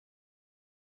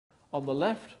On the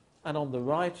left and on the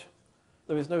right,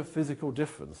 there is no physical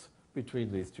difference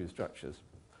between these two structures.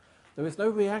 There is no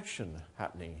reaction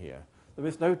happening here. There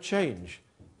is no change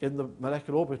in the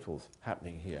molecular orbitals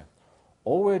happening here.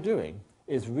 All we're doing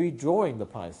is redrawing the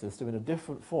pi system in a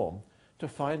different form to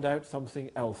find out something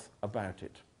else about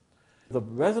it. The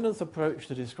resonance approach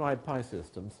to describe pi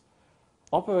systems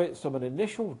operates from an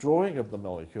initial drawing of the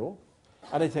molecule,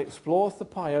 and it explores the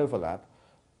pi overlap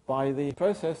by the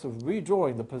process of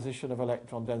redrawing the position of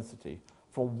electron density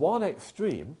from one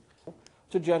extreme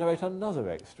to generate another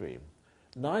extreme.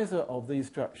 Neither of these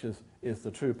structures is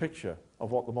the true picture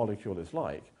of what the molecule is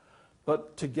like,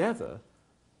 but together,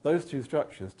 those two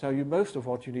structures tell you most of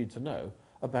what you need to know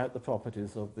about the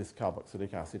properties of this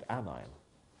carboxylic acid anion.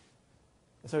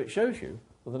 So it shows you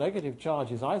that the negative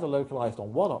charge is either localized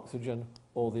on one oxygen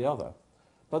or the other,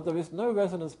 but there is no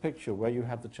resonance picture where you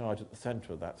have the charge at the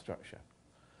center of that structure.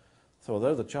 So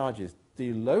although the charge is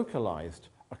delocalized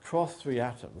across three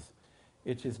atoms,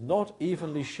 it is not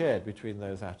evenly shared between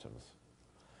those atoms.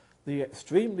 The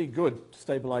extremely good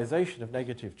stabilization of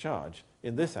negative charge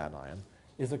in this anion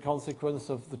is a consequence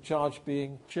of the charge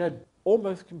being shared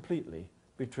almost completely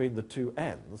between the two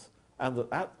ends, and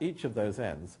that at each of those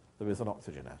ends there is an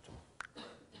oxygen atom.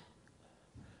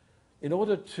 In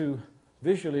order to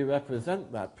visually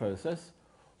represent that process,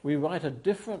 we write a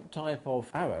different type of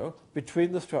arrow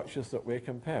between the structures that we're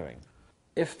comparing.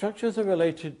 If structures are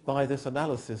related by this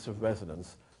analysis of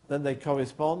resonance, then they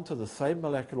correspond to the same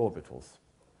molecular orbitals.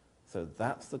 So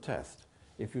that's the test.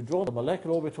 If you draw the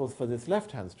molecular orbitals for this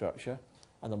left-hand structure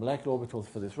and the molecular orbitals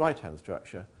for this right-hand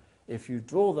structure, if you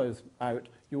draw those out,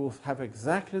 you will have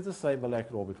exactly the same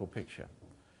molecular orbital picture.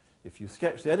 If you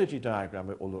sketch the energy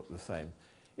diagram, it will look the same.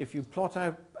 If you plot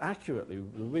out accurately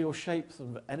the real shapes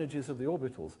and energies of the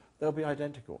orbitals, they'll be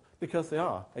identical because they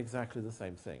are exactly the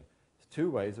same thing. It's two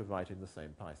ways of writing the same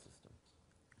pi system.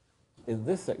 In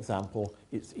this example,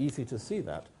 it's easy to see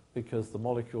that because the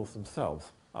molecules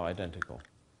themselves are identical.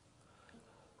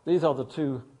 These are the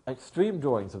two extreme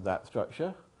drawings of that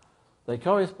structure. They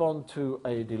correspond to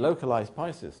a delocalized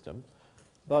pi system,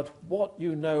 but what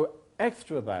you know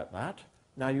extra about that,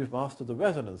 now you've mastered the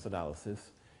resonance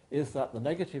analysis, is that the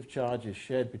negative charge is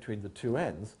shared between the two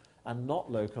ends and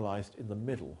not localized in the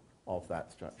middle of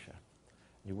that structure.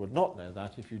 You would not know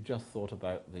that if you just thought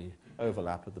about the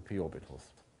overlap of the p orbitals.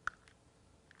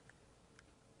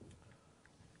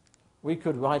 We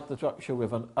could write the structure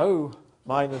with an O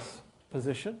minus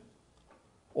position,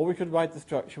 or we could write the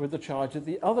structure with the charge at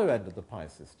the other end of the pi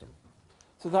system.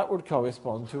 So that would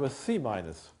correspond to a C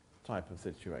minus type of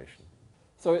situation.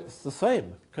 So it's the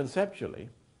same conceptually,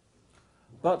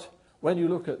 but when you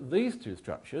look at these two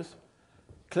structures,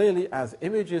 clearly as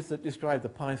images that describe the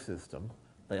pi system,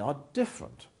 they are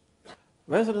different.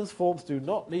 Resonance forms do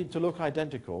not need to look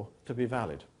identical to be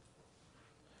valid.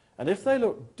 And if they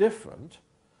look different,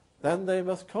 then they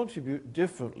must contribute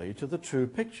differently to the true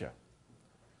picture.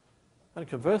 And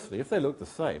conversely, if they look the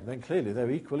same, then clearly they're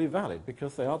equally valid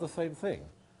because they are the same thing.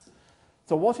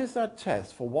 So what is that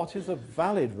test for what is a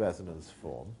valid resonance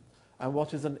form and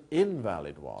what is an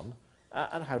invalid one,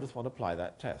 and how does one apply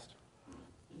that test?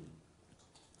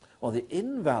 Well, the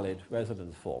invalid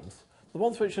resonance forms, the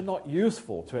ones which are not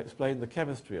useful to explain the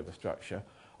chemistry of a structure,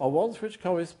 are ones which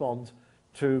correspond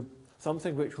to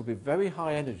something which would be very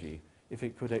high energy if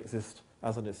it could exist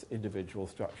as an individual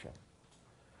structure.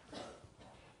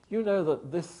 You know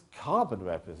that this carbon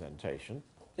representation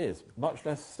is much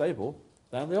less stable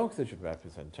than the oxygen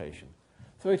representation.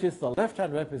 So it is the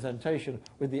left-hand representation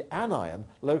with the anion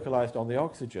localized on the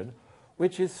oxygen,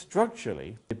 which is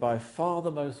structurally by far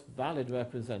the most valid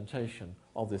representation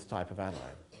of this type of anion.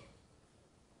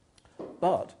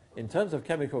 But in terms of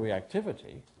chemical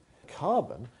reactivity,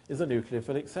 carbon is a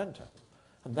nucleophilic center,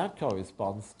 and that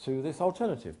corresponds to this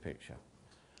alternative picture.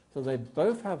 So they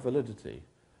both have validity,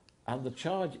 and the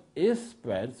charge is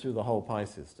spread through the whole pi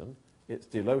system. It's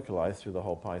delocalized through the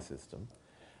whole pi system.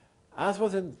 As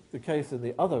was in the case in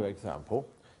the other example,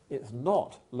 it's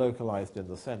not localized in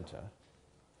the center,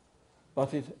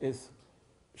 but it is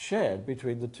shared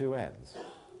between the two ends.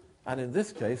 And in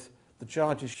this case, the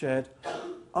charge is shared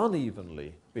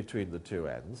unevenly between the two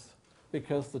ends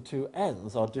because the two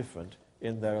ends are different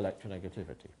in their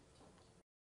electronegativity.